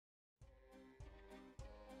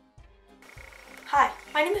Hi,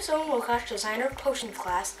 my name is Owen, Wokasch, designer of Potions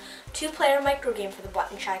class, two-player microgame for the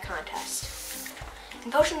Buttonshy contest.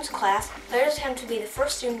 In Potions class, players attempt to be the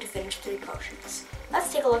first student to finish 3 potions.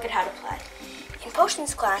 Let's take a look at how to play. In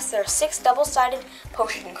Potions class, there are 6 double-sided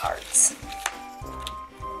potion cards.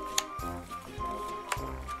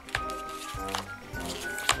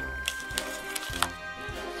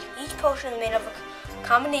 Each potion is made of a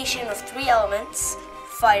combination of 3 elements: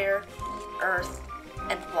 fire, earth,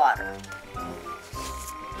 and water.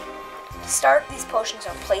 To start, these potions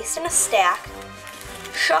are placed in a stack,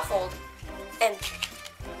 shuffled, and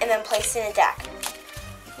then placed in a deck.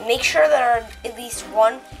 Make sure there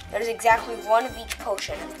is exactly one of each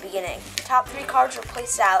potion at the beginning. The top 3 cards are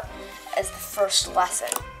placed out as the first lesson.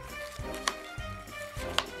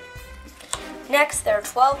 Next, there are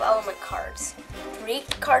 12 element cards. 3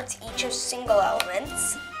 cards each of single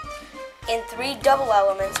elements, and 3 double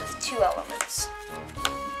elements with 2 elements.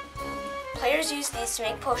 Players use these to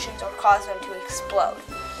make potions or cause them to explode.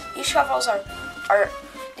 These cards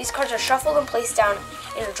are shuffled and placed down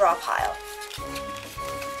in a draw pile.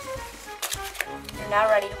 You're now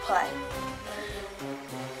ready to play.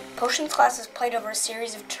 Potions class is played over a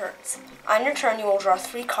series of turns. On your turn, you will draw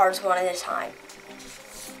 3 cards one at a time.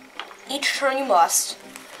 Each turn you must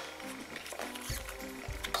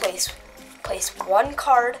place 1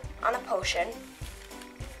 card on a potion,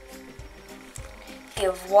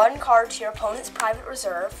 give 1 card to your opponent's private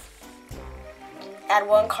reserve, add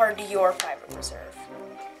 1 card to your private reserve.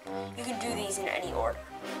 You can do these in any order.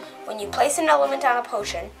 When you place an element on a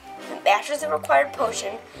potion that matches the required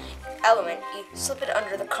potion element, you slip it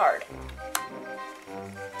under the card.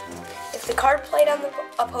 If the card played on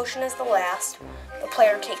a potion is the last, the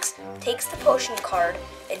player takes the potion card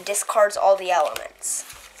and discards all the elements.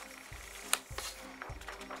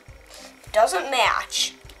 If it doesn't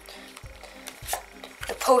match,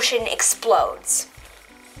 the potion explodes.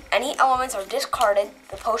 Any elements are discarded,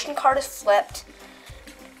 the potion card is flipped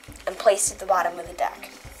and placed at the bottom of the deck.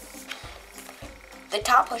 The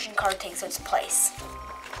top potion card takes its place.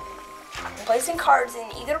 When placing cards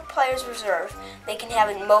in either player's reserve, they can have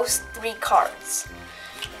at most 3 cards.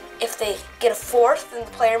 If they get a 4th, then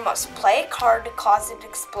the player must play a card to cause an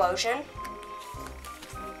explosion,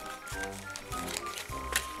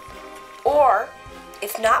 or,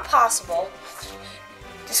 if not possible,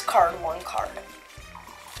 discard 1 card.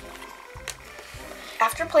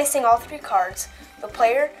 After placing all 3 cards, the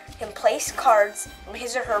player can place cards in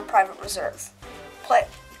his or her private reserve.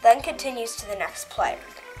 Then continues to the next player.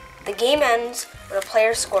 The game ends when a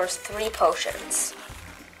player scores 3 potions.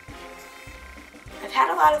 I've had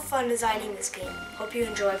a lot of fun designing this game. Hope you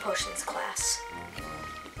enjoy Potions class.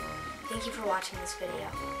 Thank you for watching this video.